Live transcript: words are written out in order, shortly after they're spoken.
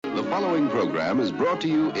following program is brought to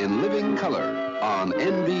you in living color on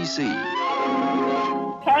NBC.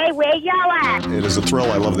 Hey, where y'all at? It is a thrill.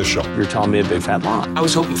 I love this show. You're telling me a big fat lie. I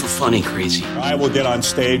was hoping for funny crazy. I will get on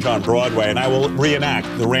stage on Broadway and I will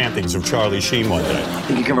reenact the rantings of Charlie Sheen one day.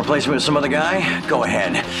 Think you can replace me with some other guy? Go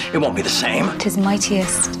ahead. It won't be the same. 'Tis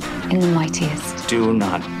mightiest in the mightiest. Do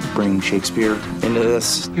not bring Shakespeare into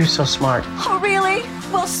this. You're so smart. Oh, really?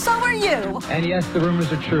 Well, so are you. And yes, the rumors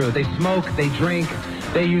are true. They smoke, they drink,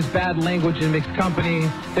 they use bad language in mixed company.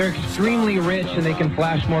 They're extremely rich and they can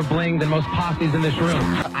flash more bling than most posses in this room.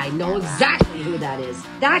 I know exactly who that is.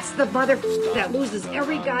 That's the mother that loses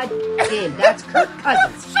every game. That's Kirk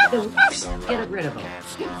Cousins. Get rid of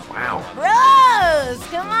him. Wow. Bros,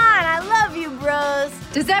 come on. I love you, bros.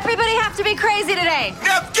 Does everybody have to be crazy today?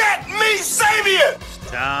 Now get me Savior!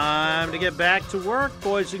 Time to get back to work,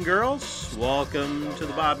 boys and girls. Welcome to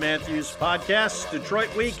the Bob Matthews Podcast.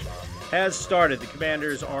 Detroit Week has started. The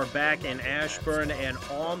Commanders are back in Ashburn and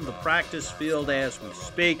on the practice field as we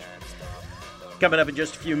speak. Coming up in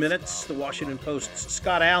just a few minutes, the Washington Post's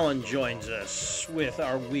Scott Allen joins us with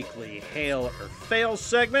our weekly Hail or Fail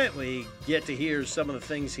segment. We get to hear some of the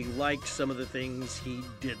things he liked, some of the things he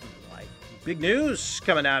didn't like. Big news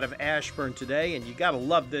coming out of Ashburn today, and you got to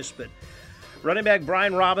love this, but running back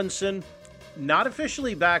Brian Robinson, not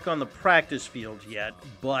officially back on the practice field yet,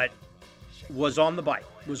 but was on the bike,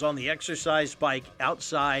 was on the exercise bike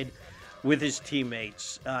outside with his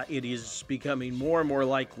teammates. It is becoming more and more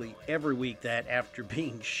likely every week that after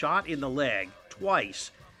being shot in the leg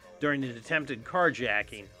twice during an attempted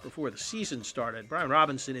carjacking before the season started, Brian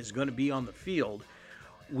Robinson is going to be on the field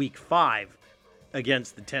week 5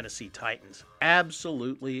 against the Tennessee Titans.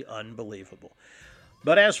 Absolutely unbelievable.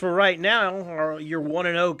 But as for right now, your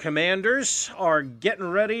 1-0 Commanders are getting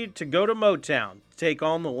ready to go to Motown to take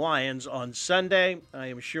on the Lions on Sunday. I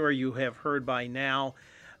am sure you have heard by now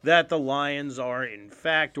that the Lions are, in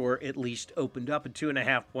fact, or at least opened up a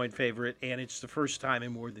 2.5-point favorite, and it's the first time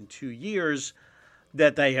in more than 2 years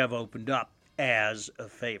that they have opened up as a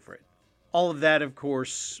favorite. All of that, of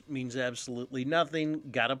course, means absolutely nothing.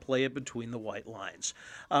 Got to play it between the white lines.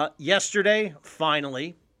 Yesterday,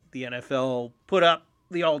 finally, the NFL put up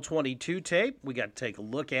the All-22 tape. We got to take a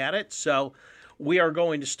look at it. So we are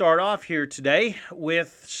going to start off here today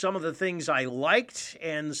with some of the things I liked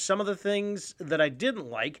and some of the things that I didn't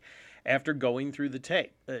like after going through the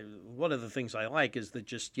tape. One of the things I like is that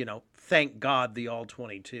just, thank God the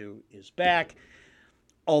All-22 is back.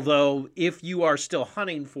 Although, if you are still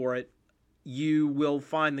hunting for it, you will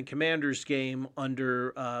find the Commanders game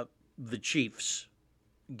under the Chiefs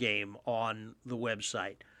game on the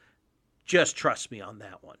website. Just trust me on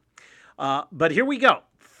that one. But here we go.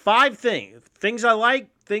 5 things. Things I like,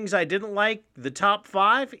 things I didn't like, the top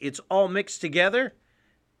 5. It's all mixed together.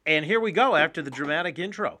 And here we go after the dramatic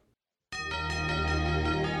intro.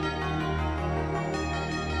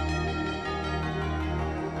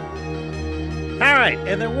 All right,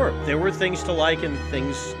 and there were things to like and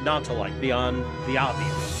things not to like beyond the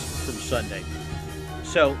obvious from Sunday.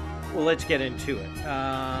 So, let's get into it.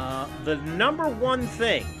 The number one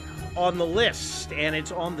thing on the list, and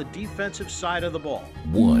it's on the defensive side of the ball.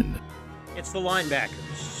 1. It's the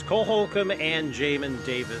linebackers, Cole Holcomb and Jamin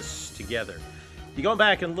Davis together. You go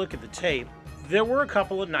back and look at the tape, there were a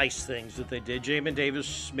couple of nice things that they did. Jamin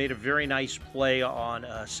Davis made a very nice play on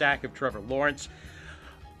a sack of Trevor Lawrence.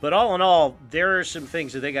 But all in all, there are some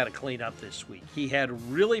things that they got to clean up this week. He had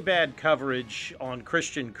really bad coverage on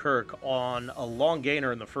Christian Kirk on a long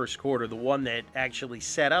gainer in the first quarter, the one that actually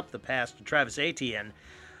set up the pass to Travis Etienne.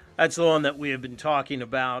 That's the one that we have been talking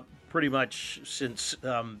about pretty much since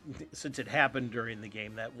it happened during the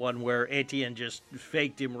game. That one where Etienne just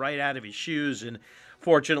faked him right out of his shoes, and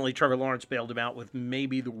fortunately Trevor Lawrence bailed him out with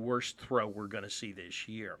maybe the worst throw we're going to see this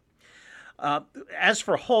year. As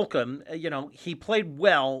for Holcomb, he played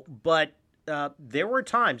well, but there were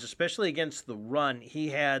times, especially against the run, he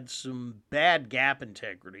had some bad gap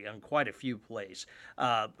integrity on quite a few plays.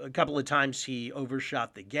 A couple of times he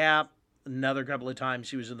overshot the gap. Another couple of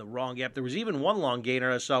times he was in the wrong gap. There was even one long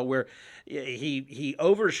gainer I saw where he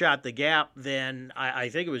overshot the gap. Then I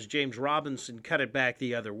think it was James Robinson cut it back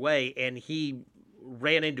the other way, and he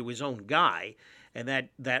ran into his own guy, and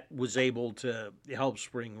that was able to help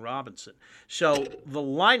spring Robinson. So the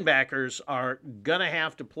linebackers are going to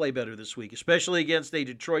have to play better this week, especially against a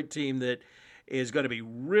Detroit team that is going to be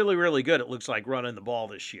really, really good, it looks like, running the ball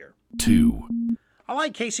this year. 2. I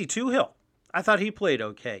like Casey Toohill. I thought he played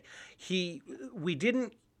okay. We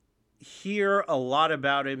didn't hear a lot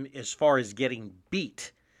about him as far as getting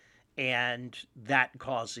beat and that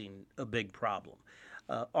causing a big problem.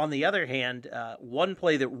 On the other hand, one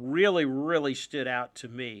play that really, really stood out to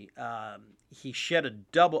me, he shed a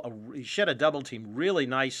double team really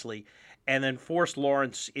nicely, and then forced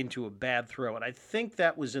Lawrence into a bad throw. And I think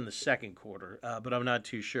that was in the second quarter, but I'm not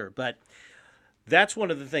too sure. But that's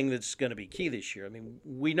one of the things that's going to be key this year. I mean,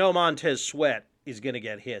 we know Montez Sweat is going to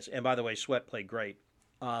get his. And by the way, Sweat played great.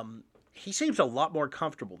 He seems a lot more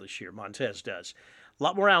comfortable this year, Montez does. A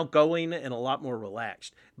lot more outgoing and a lot more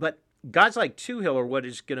relaxed. But guys like Tuhill are what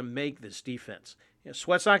is going to make this defense.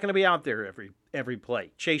 Sweat's not going to be out there every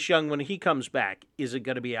play. Chase Young, when he comes back, isn't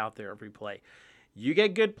going to be out there every play. You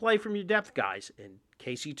get good play from your depth guys, and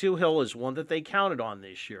Casey Tuhill is one that they counted on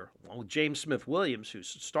this year, along with James Smith-Williams,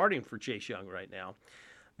 who's starting for Chase Young right now.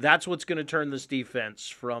 That's what's going to turn this defense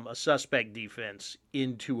from a suspect defense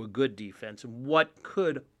into a good defense, and what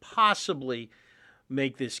could possibly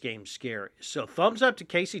make this game scary. So thumbs up to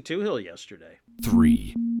Casey Tuhill yesterday.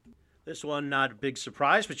 3. This one, not a big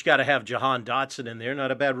surprise, but you got to have Jahan Dotson in there.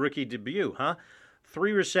 Not a bad rookie debut, huh?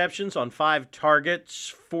 3 receptions on 5 targets,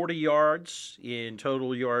 40 yards in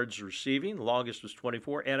total yards receiving. The longest was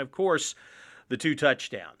 24. And, of course, the 2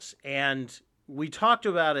 touchdowns. And we talked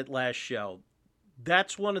about it last show.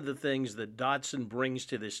 That's one of the things that Dotson brings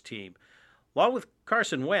to this team, along with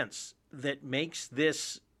Carson Wentz, that makes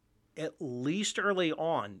this, at least early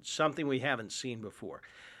on, something we haven't seen before.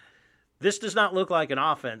 This does not look like an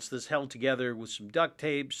offense that's held together with some duct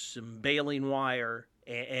tape, some baling wire,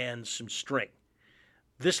 and some string.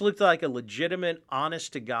 This looked like a legitimate,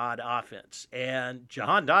 honest-to-God offense, and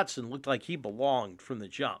Jahan Dotson looked like he belonged from the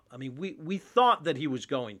jump. I mean, we thought that he was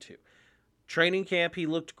going to. Training camp, he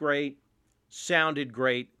looked great, sounded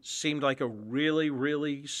great, seemed like a really,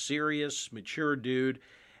 really serious, mature dude,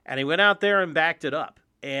 and he went out there and backed it up.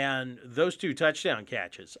 And those 2 touchdown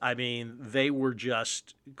catches, I mean, they were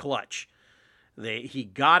just clutch. He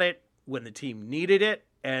got it when the team needed it,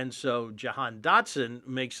 and so Jahan Dotson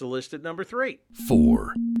makes the list at number 3.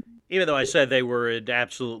 4. Even though I said they were in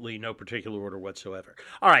absolutely no particular order whatsoever.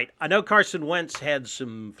 All right, I know Carson Wentz had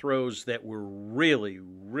some throws that were really,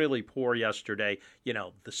 really poor yesterday. You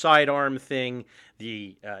know, the sidearm thing,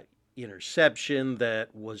 the interception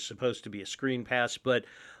that was supposed to be a screen pass, but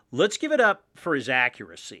let's give it up for his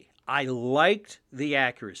accuracy. I liked the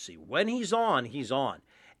accuracy. When he's on, he's on.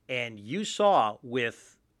 And you saw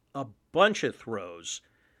with a bunch of throws,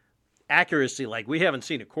 accuracy like we haven't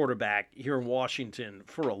seen a quarterback here in Washington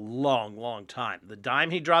for a long, long time. The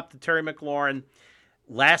dime he dropped to Terry McLaurin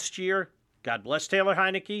last year, God bless Taylor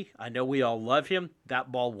Heineke. I know we all love him.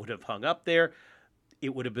 That ball would have hung up there.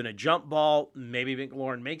 It would have been a jump ball. Maybe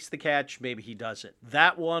McLaurin makes the catch. Maybe he doesn't.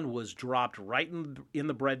 That one was dropped right in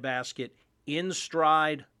the breadbasket, in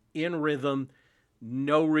stride, in rhythm.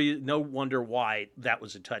 No wonder why that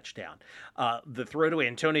was a touchdown. The throw to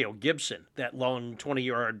Antonio Gibson, that long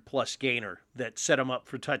 20-yard plus gainer that set him up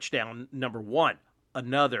for touchdown number 1,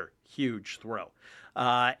 another huge throw.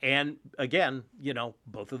 And again, you know,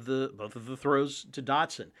 both of the throws to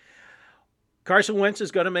Dotson. Carson Wentz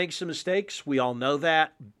is going to make some mistakes. We all know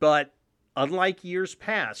that. But unlike years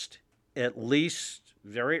past, at least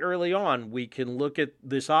very early on, we can look at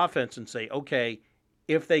this offense and say, okay,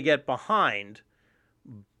 if they get behind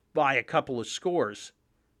by a couple of scores,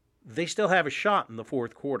 they still have a shot in the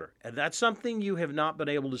fourth quarter. And that's something you have not been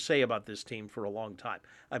able to say about this team for a long time.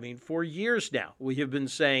 I mean, for years now, we have been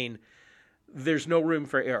saying there's no room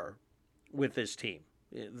for error with this team.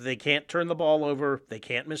 They can't turn the ball over. They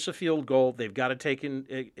can't miss a field goal. They've got to take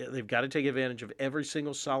advantage of every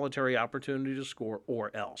single solitary opportunity to score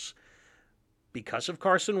or else. Because of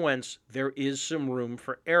Carson Wentz, there is some room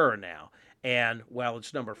for error now. And while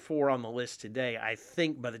it's number 4 on the list today, I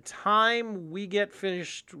think by the time we get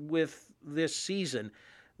finished with this season,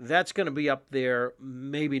 that's going to be up there,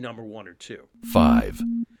 maybe number 1 or 2. 5.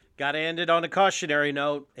 Got to end it on a cautionary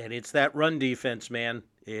note, and it's that run defense, man.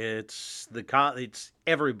 It's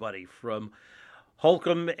everybody from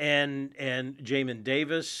Holcomb and Jamin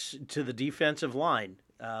Davis to the defensive line.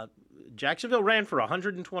 Jacksonville ran for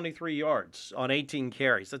 123 yards on 18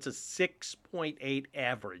 carries. That's a 6.8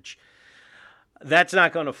 average. That's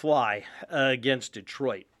not going to fly against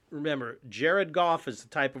Detroit. Remember, Jared Goff is the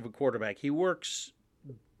type of a quarterback. He works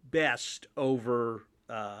best over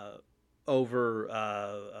out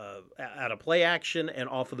of play action and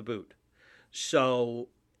off of the boot. So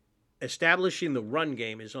establishing the run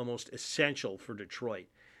game is almost essential for Detroit.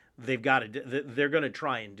 They're going to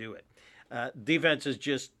try and do it. Defense has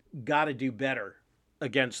just got to do better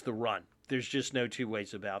against the run. There's just no two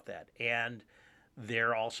ways about that. And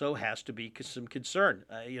there also has to be some concern.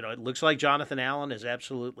 It looks like Jonathan Allen is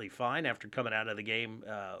absolutely fine after coming out of the game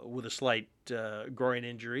with a slight groin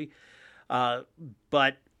injury.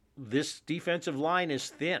 But this defensive line is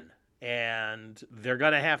thin, and they're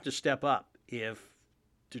going to have to step up. If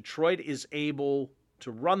Detroit is able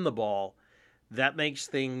to run the ball, that makes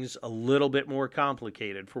things a little bit more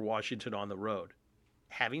complicated for Washington on the road.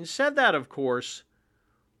 Having said that, of course,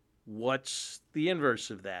 what's the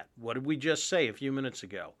inverse of that? What did we just say a few minutes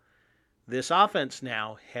ago? This offense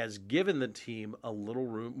now has given the team a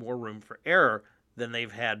little more room for error than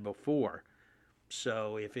they've had before.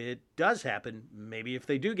 So if it does happen, maybe if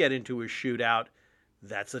they do get into a shootout,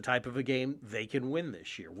 that's the type of a game they can win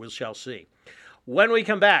this year. We shall see. When we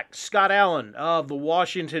come back, Scott Allen of the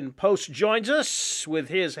Washington Post joins us with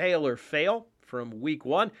his hail or fail from Week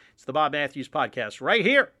 1. It's the Bob Matthews Podcast right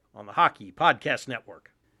here on the Hockey Podcast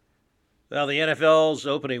Network. Well, the NFL's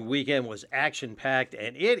opening weekend was action-packed,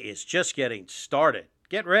 and it is just getting started.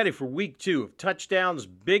 Get ready for Week 2 of touchdowns,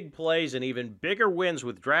 big plays, and even bigger wins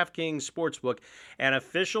with DraftKings Sportsbook, an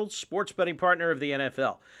official sports betting partner of the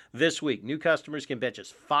NFL. This week, new customers can bet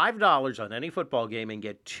just $5 on any football game and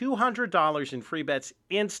get $200 in free bets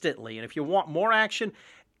instantly. And if you want more action,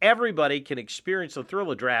 everybody can experience the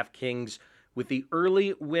thrill of DraftKings with the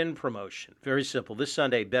early win promotion. Very simple. This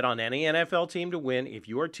Sunday, bet on any NFL team to win. If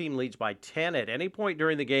your team leads by 10 at any point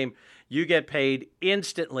during the game, you get paid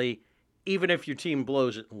instantly, even if your team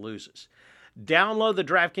blows it and loses. Download the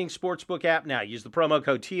DraftKings Sportsbook app now. Use the promo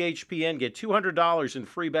code THPN. Get $200 in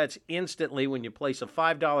free bets instantly when you place a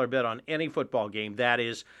 $5 bet on any football game. That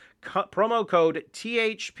is promo code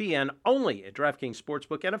THPN only at DraftKings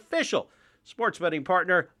Sportsbook, an official sports betting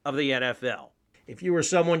partner of the NFL. If you or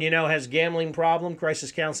someone you know has a gambling problem,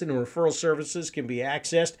 crisis counseling and referral services can be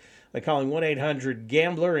accessed by calling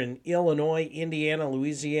 1-800-GAMBLER in Illinois, Indiana,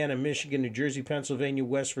 Louisiana, Michigan, New Jersey, Pennsylvania,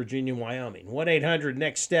 West Virginia, and Wyoming.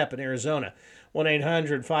 1-800-NEXT-STEP in Arizona.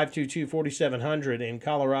 1-800-522-4700 in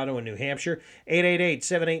Colorado and New Hampshire.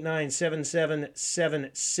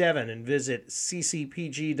 888-789-7777 and visit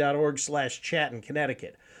ccpg.org/chat in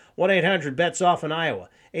Connecticut. 1-800-BETS-OFF in Iowa.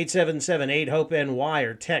 877-8-HOPE-NY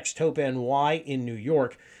or text HOPE-NY in New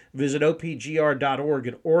York. Visit opgr.org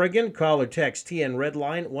in Oregon. Call or text TN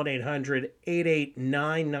Redline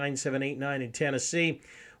 1-800-889-9789 in Tennessee.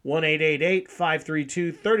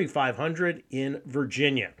 1-888-532-3500 in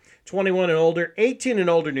Virginia. 21 and older, 18 and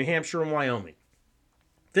older, New Hampshire and Wyoming.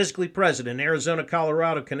 Physically present in Arizona,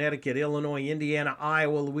 Colorado, Connecticut, Illinois, Indiana,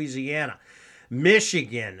 Iowa, Louisiana,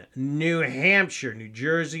 Michigan, New Hampshire, New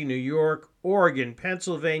Jersey, New York, Oregon,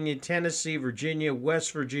 Pennsylvania, Tennessee, Virginia,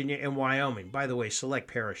 West Virginia, and Wyoming. By the way, select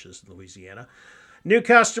parishes in Louisiana. New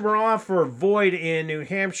customer offer void in New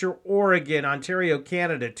Hampshire, Oregon, Ontario,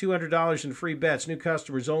 Canada. $200 in free bets. New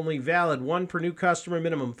customers only. Valid. One per new customer.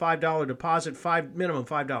 Minimum $5 deposit. Minimum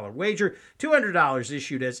 $5 wager. $200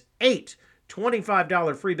 issued as 8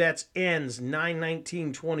 $25 free bets. Ends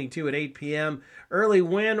 9/19/22 at 8 p.m. Early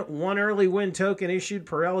win. One early win token issued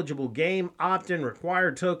per eligible game. Opt-in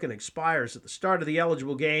required token expires at the start of the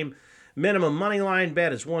eligible game. Minimum money line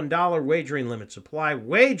bet is $1. Wagering limits apply.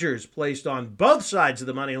 Wagers placed on both sides of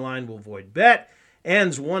the money line will void bet.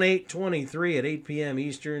 Ends 1/8/23 at 8 p.m.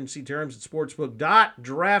 Eastern. See terms at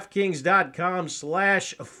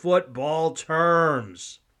sportsbook.draftkings.com/football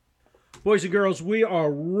terms. Boys and girls, we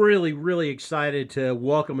are really, really excited to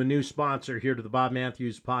welcome a new sponsor here to the Bob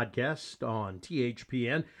Matthews Podcast on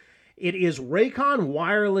THPN. It is Raycon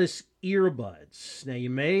Wireless Earbuds. Now,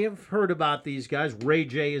 you may have heard about these guys. Ray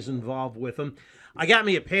J is involved with them. I got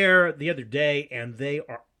me a pair the other day, and they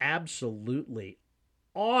are absolutely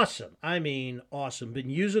awesome. I mean, awesome.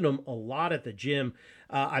 Been using them a lot at the gym.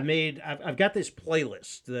 I've got this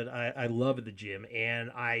playlist that I love at the gym,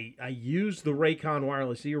 and I use the Raycon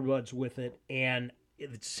Wireless Earbuds with it, and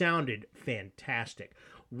it sounded fantastic.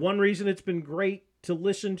 One reason it's been great to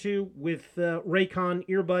listen to with Raycon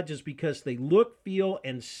earbuds is because they look, feel,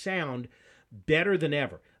 and sound better than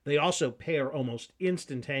ever. They also pair almost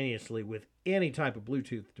instantaneously with any type of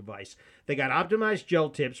Bluetooth device. They got optimized gel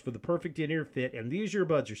tips for the perfect in-ear fit, and these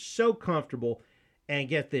earbuds are so comfortable. And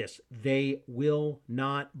get this, they will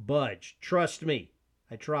not budge. Trust me,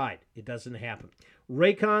 I tried. It doesn't happen.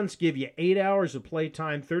 Raycons give you 8 hours of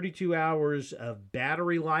playtime, 32 hours of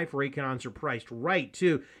battery life. Raycons are priced right,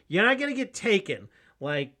 too. You're not going to get taken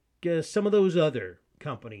like some of those other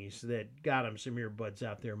companies that got them some earbuds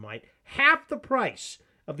out there might. Half the price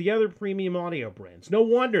of the other premium audio brands. No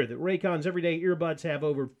wonder that Raycon's everyday earbuds have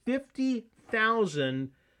over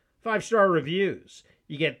 50,000 five-star reviews.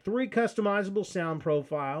 You get 3 customizable sound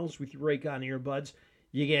profiles with your Raycon earbuds.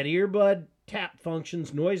 You get earbud tap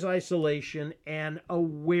functions, noise isolation, and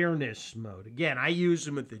awareness mode. Again, I use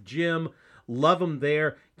them at the gym. Love them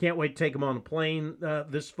there. Can't wait to take them on a plane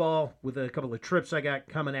this fall with a couple of trips I got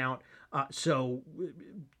coming out. So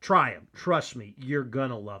try them. Trust me, you're going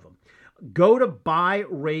to love them. Go to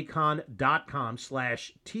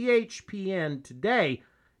buyraycon.com/THPN today.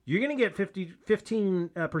 You're going to get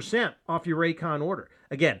 15% off your Raycon order.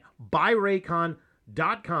 Again,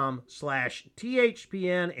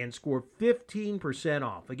 buyraycon.com/THPN and score 15%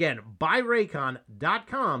 off. Again,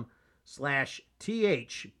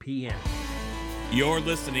 buyraycon.com/THPN. You're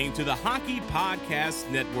listening to the Hockey Podcast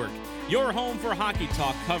Network, your home for hockey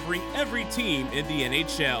talk covering every team in the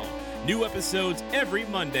NHL. New episodes every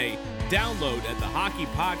Monday. Download at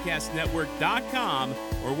thehockeypodcastnetwork.com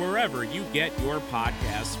or wherever you get your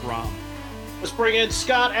podcasts from. Let's bring in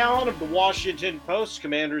Scott Allen of the Washington Post,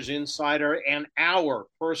 Commanders Insider, and our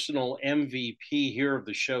personal MVP here of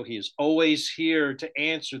the show. He is always here to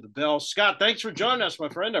answer the bell. Scott, thanks for joining us, my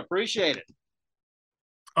friend. I appreciate it.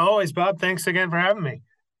 Always, Bob. Thanks again for having me.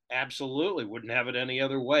 Absolutely. Wouldn't have it any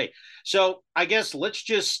other way. So I guess let's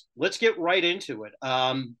get right into it.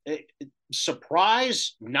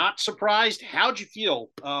 Surprised, not surprised? How'd you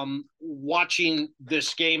feel watching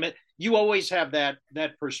this game? You always have that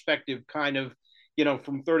perspective kind of,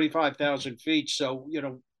 from 35,000 feet. So,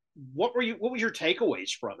 what was your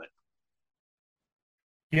takeaways from it?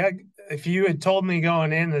 Yeah, if you had told me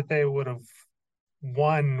going in that they would have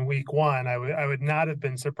won week one, I would not have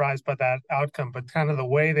been surprised by that outcome, but kind of the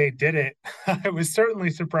way they did it, I was certainly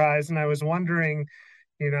surprised. And I was wondering,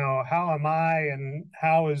 how am I and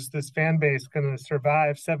how is this fan base going to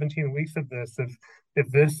survive 17 weeks of this if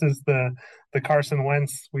this is the Carson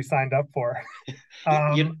Wentz we signed up for?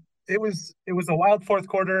 It was a wild fourth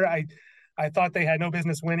quarter. I thought they had no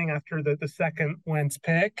business winning after the second Wentz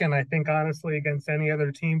pick. And I think honestly against any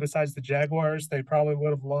other team besides the Jaguars, they probably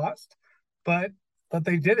would have lost, but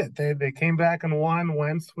they did it. They came back and won.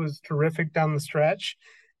 Wentz was terrific down the stretch.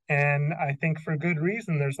 And I think for good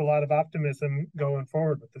reason, there's a lot of optimism going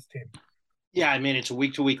forward with this team. Yeah, I mean, it's a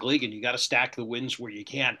week-to-week league, and you got to stack the wins where you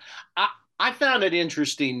can. I found it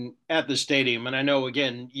interesting at the stadium, and I know,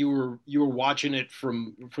 again, you were watching it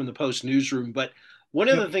from the Post newsroom, but one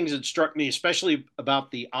of the things that struck me, especially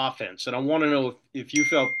about the offense, and I want to know if you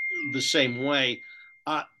felt the same way,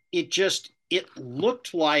 it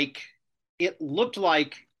looked like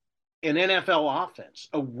an NFL offense,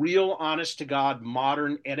 a real honest-to-God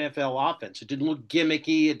modern NFL offense. It didn't look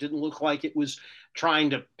gimmicky. It didn't look like it was trying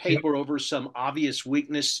to paper over some obvious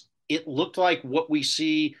weakness. It looked like what we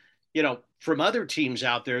see, from other teams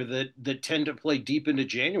out there that tend to play deep into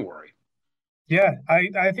January. Yeah,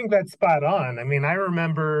 I think that's spot on. I mean, I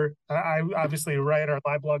remember I obviously write our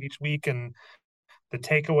live blog each week and the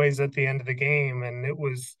takeaways at the end of the game, and it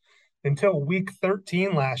was until week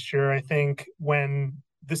 13 last year, I think, when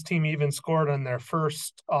this team even scored on their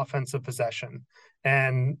first offensive possession.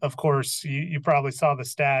 And of course, you probably saw the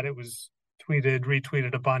stat. It was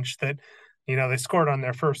retweeted a bunch that, they scored on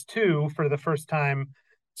their first two for the first time,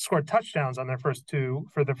 scored touchdowns on their first two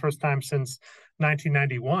for the first time since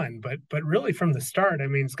 1991. But really from the start, I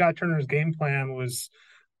mean, Scott Turner's game plan was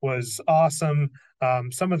awesome.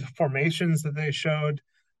 Some of the formations that they showed,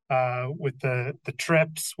 with the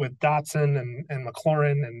trips with Dotson and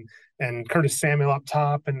McLaurin and Curtis Samuel up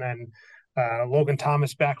top, and then Logan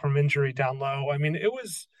Thomas back from injury down low. I mean, it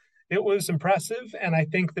was impressive. And I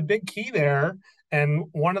think the big key there, and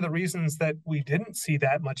one of the reasons that we didn't see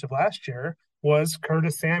that much of last year, was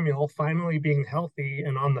Curtis Samuel finally being healthy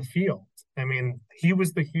and on the field. I mean, he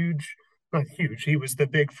was he was the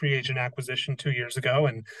big free agent acquisition 2 years ago.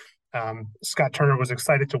 And Scott Turner was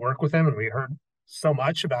excited to work with him. And we heard so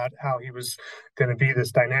much about how he was going to be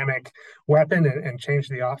this dynamic weapon and change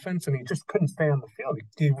the offense, and he just couldn't stay on the field.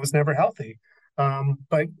 He was never healthy.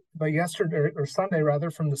 But yesterday, or Sunday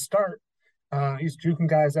rather, from the start, he's juking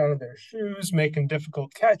guys out of their shoes, making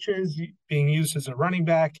difficult catches, being used as a running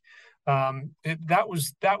back. That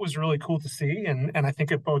was really cool to see, and I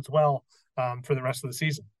think it bodes well for the rest of the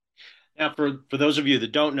season. Now, for those of you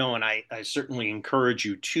that don't know, and I certainly encourage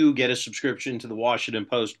you to get a subscription to the Washington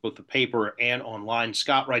Post, both the paper and online.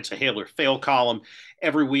 Scott writes a hail or fail column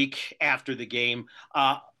every week after the game.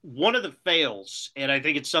 One of the fails, and I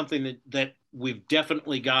think it's something that we've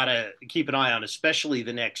definitely got to keep an eye on, especially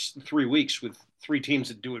the next 3 weeks with three teams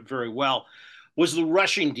that do it very well, was the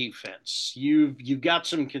rushing defense. You've got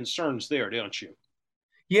some concerns there, don't you?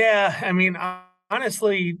 Yeah, I mean,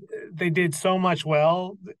 honestly, they did so much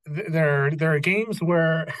well. There are games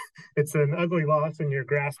where it's an ugly loss and you're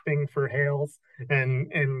grasping for hails,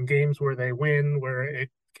 and games where they win, where it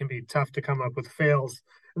can be tough to come up with fails.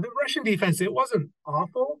 The Russian defense, it wasn't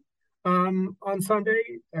awful on Sunday.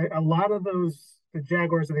 A lot of the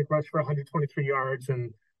Jaguars, I think, rushed for 123 yards,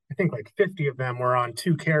 and I think like 50 of them were on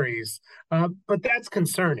 2 carries. But that's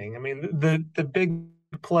concerning. I mean, the big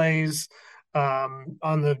plays on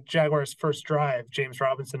the Jaguars' first drive, James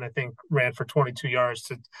Robinson, I think, ran for 22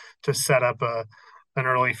 yards to set up an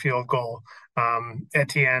early field goal.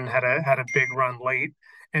 Etienne had a big run late.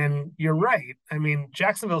 And you're right. I mean,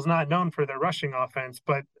 Jacksonville's not known for their rushing offense,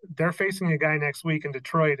 but they're facing a guy next week in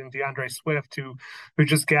Detroit and DeAndre Swift who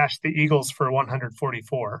just gashed the Eagles for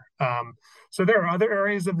 144. So there are other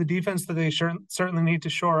areas of the defense that they certainly need to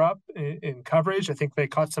shore up in coverage. I think they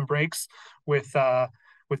caught some breaks with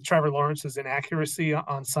Trevor Lawrence's inaccuracy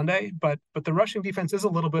on Sunday, but the rushing defense is a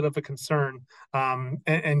little bit of a concern.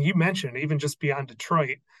 And you mentioned even just beyond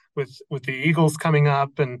Detroit, with the Eagles coming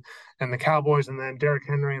up and the Cowboys and then Derrick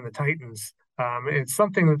Henry and the Titans, it's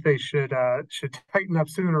something that they should tighten up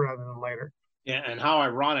sooner rather than later. Yeah, and how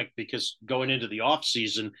ironic, because going into the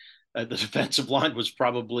offseason, the defensive line was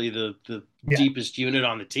probably the deepest unit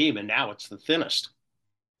on the team, and now it's the thinnest.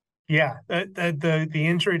 Yeah, the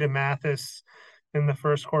injury to Mathis in the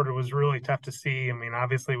first quarter was really tough to see. I mean,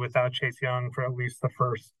 obviously without Chase Young for at least the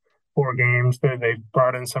first 4 games, they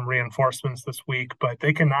brought in some reinforcements this week, but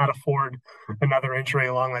they cannot afford another injury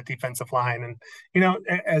along that defensive line. And, you know,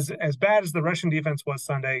 as bad as the Russian defense was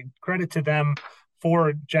Sunday, credit to them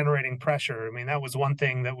for generating pressure. I mean, that was one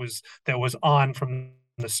thing that was on from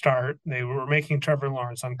the start. They were making Trevor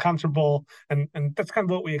Lawrence uncomfortable, and that's kind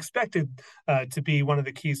of what we expected to be one of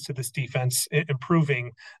the keys to this defense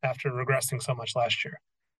improving after regressing so much last year.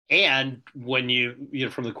 And when you know,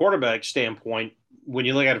 from the quarterback standpoint, when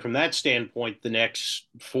you look at it from that standpoint, the next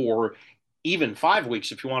 4, even 5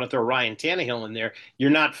 weeks, if you want to throw Ryan Tannehill in there,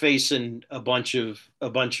 you're not facing a bunch of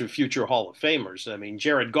future Hall of Famers. I mean,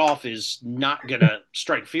 Jared Goff is not going to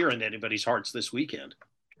strike fear into anybody's hearts this weekend.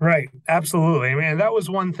 Right. Absolutely. I mean, that was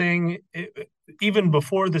one thing, even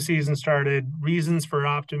before the season started, reasons for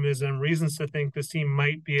optimism, reasons to think this team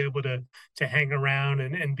might be able to hang around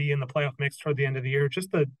and be in the playoff mix toward the end of the year.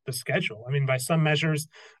 Just the schedule. I mean, by some measures,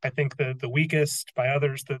 I think the weakest, by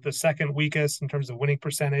others, the second weakest in terms of winning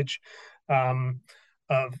percentage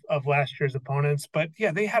of last year's opponents. But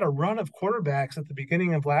yeah, they had a run of quarterbacks at the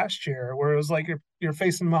beginning of last year where it was like you're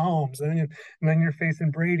facing Mahomes and then you're facing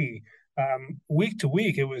Brady. Week to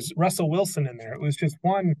week, it was Russell Wilson in there. It was just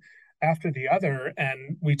one after the other.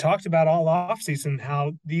 And we talked about all offseason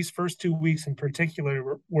how these first 2 weeks in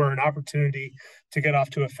particular were an opportunity to get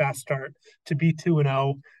off to a fast start, to be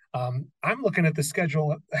 2-0. I'm looking at the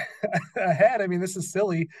schedule ahead. I mean, this is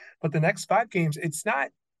silly, but the next 5 games, it's not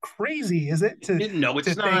crazy, is it? No,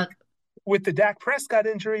 it's not. With the Dak Prescott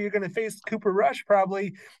injury, you're going to face Cooper Rush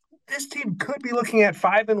probably. This team could be looking at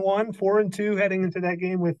 5-1, 4-2 heading into that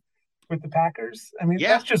game with the Packers. I mean,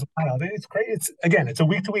 that's just wild. It's crazy. It's a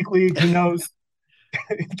week-to-week league. Who knows?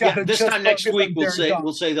 This time next week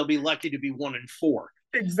we'll say they'll be lucky to be 1-4.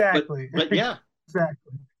 Exactly. But yeah,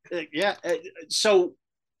 exactly. Yeah. So,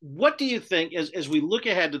 what do you think as we look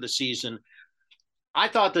ahead to the season? I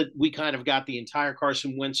thought that we kind of got the entire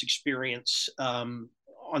Carson Wentz experience on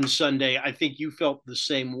Sunday. I think you felt the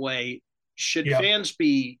same way. Should fans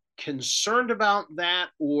be concerned about that,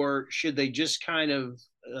 or should they just kind of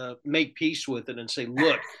make peace with it and say,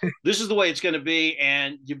 look, this is the way it's going to be,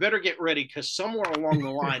 and you better get ready because somewhere along the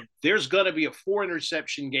line there's going to be a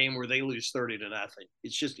 4-interception game where they lose 30-0.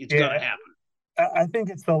 It's going to happen. I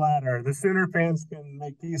think it's the latter. The sooner fans can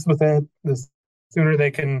make peace with it, the sooner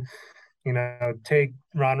they can, take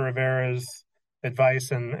Ron Rivera's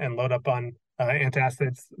advice and load up on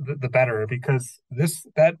antacids, the better, because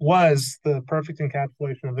that was the perfect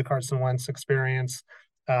encapsulation of the Carson Wentz experience.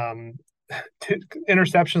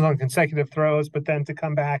 Interceptions on consecutive throws, but then to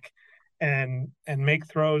come back and make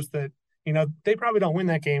throws that, they probably don't win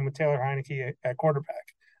that game with Taylor Heineke at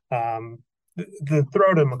quarterback. The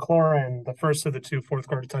throw to McLaurin, the first of the 2 fourth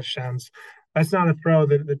quarter touchdowns, that's not a throw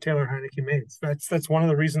that Taylor Heineke made. That's one of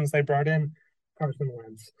the reasons they brought in Carson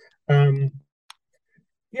Wentz. And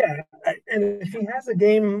if he has a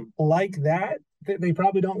game like that, they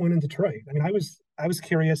probably don't win in Detroit. I mean, I was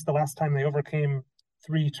curious the last time they overcame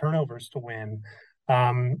 3 turnovers to win,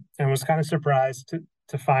 and was kind of surprised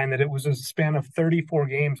to find that it was a span of 34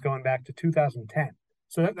 games going back to 2010.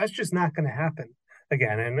 So that's just not going to happen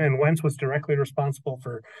again. And Wentz was directly responsible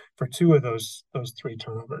for 2 of those 3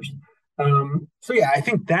 turnovers. I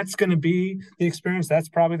think that's going to be the experience. That's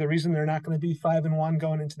probably the reason they're not going to be 5-1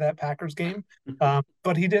 going into that Packers game.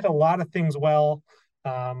 But he did a lot of things well,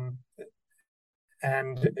 and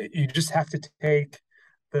you just have to take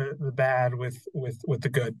the bad with the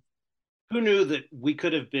good. Who knew that we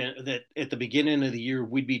could have been that at the beginning of the year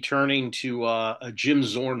we'd be turning to a Jim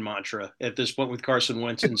Zorn mantra at this point with Carson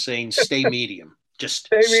Wentz and saying "stay medium." Just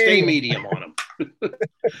stay medium on them.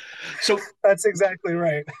 So that's exactly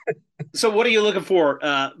right. So what are you looking for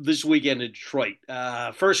this weekend in Detroit?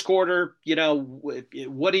 First quarter,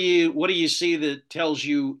 what do you see that tells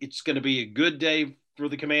you it's going to be a good day for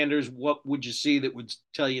the Commanders? What would you see that would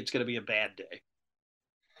tell you it's going to be a bad day?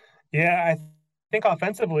 Yeah, I think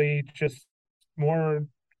offensively, just more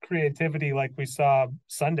creativity like we saw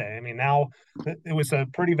Sunday. I mean, now it was a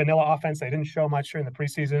pretty vanilla offense. They didn't show much during the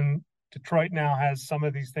preseason. Detroit now has some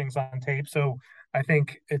of these things on tape. So I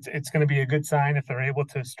think it's going to be a good sign if they're able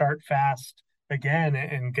to start fast again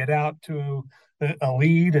and get out to a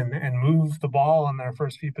lead and move the ball on their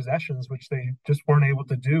first few possessions, which they just weren't able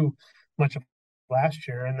to do much of last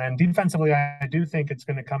year. And then defensively, I do think it's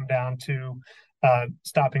going to come down to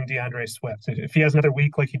stopping DeAndre Swift. If he has another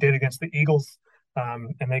week like he did against the Eagles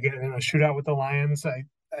and they get in a shootout with the Lions,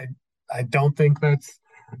 I don't think that's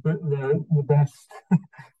the best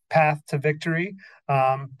path to victory.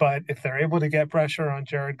 But if they're able to get pressure on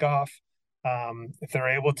Jared Goff, if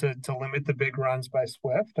they're able to limit the big runs by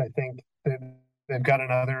Swift, I think they've got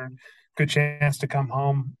another good chance to come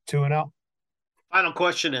home 2-0. Final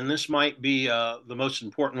question, and this might be the most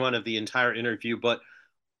important one of the entire interview, but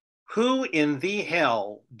who in the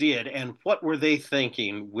hell did and what were they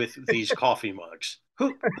thinking with these coffee mugs?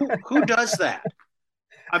 Who does that?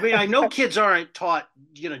 I mean, I know kids aren't taught,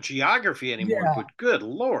 geography anymore, but good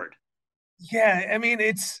Lord. Yeah, I mean,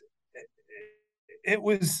 it's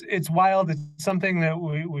wild. It's something that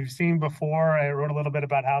we've seen before. I wrote a little bit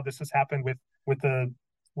about how this has happened with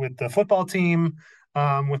the football team,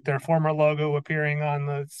 with their former logo appearing on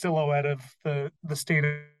the silhouette of the state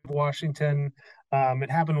of Washington. It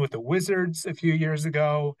happened with the Wizards a few years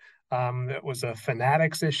ago. It was a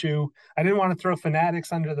Fanatics issue. I didn't want to throw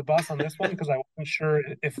Fanatics under the bus on this one because I wasn't sure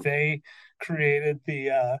if they created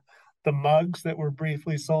the mugs that were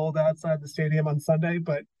briefly sold outside the stadium on Sunday.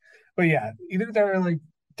 But yeah, either they're like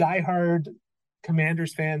diehard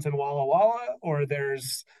Commanders fans in Walla Walla, or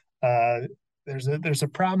there's a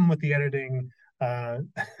problem with the editing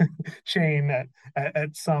chain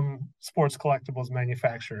at some sports collectibles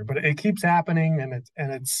manufacturer, but it keeps happening,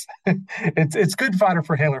 and it's good fodder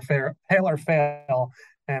for Hail or Fail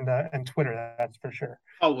and Twitter, that's for sure.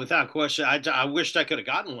 Oh, without question. I wished I could have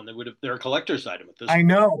gotten one. They're a collector's item at this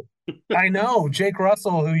point. I know. Jake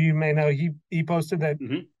Russell, who you may know, he posted that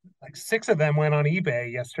like 6 of them went on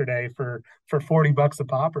eBay yesterday for $40 a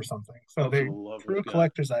pop or something. So they're true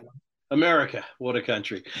collector's item. America, what a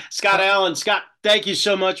country. Scott Allen. Scott, thank you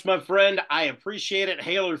so much, my friend. I appreciate it.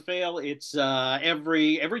 Hail or Fail. It's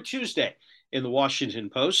every Tuesday in the Washington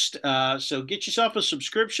Post. So get yourself a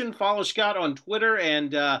subscription. Follow Scott on Twitter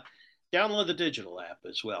and download the digital app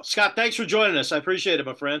as well. Scott, thanks for joining us. I appreciate it,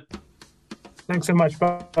 my friend. Thanks so much,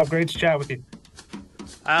 Bob. Great to chat with you.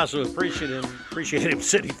 I also appreciate him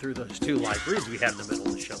sitting through those 2 live reads we had in the middle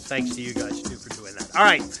of the show. Thanks to you guys, too, for doing that. All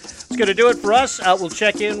right, it's going to do it for us. We'll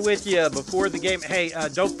check in with you before the game. Hey,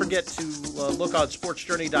 don't forget to look on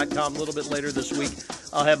sportsjourney.com a little bit later this week.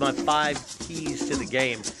 I'll have my 5 keys to the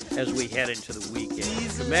game as we head into the weekend.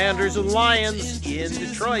 Commanders and Lions in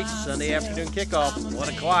Detroit, Sunday afternoon kickoff, 1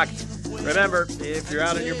 o'clock. Remember, if you're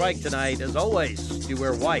out on your bike tonight, as always, do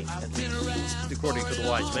wear white, at least according to the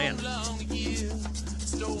wise man.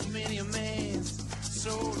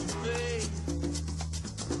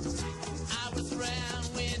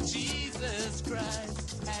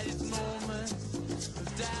 Christ had his moment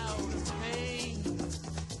of doubt.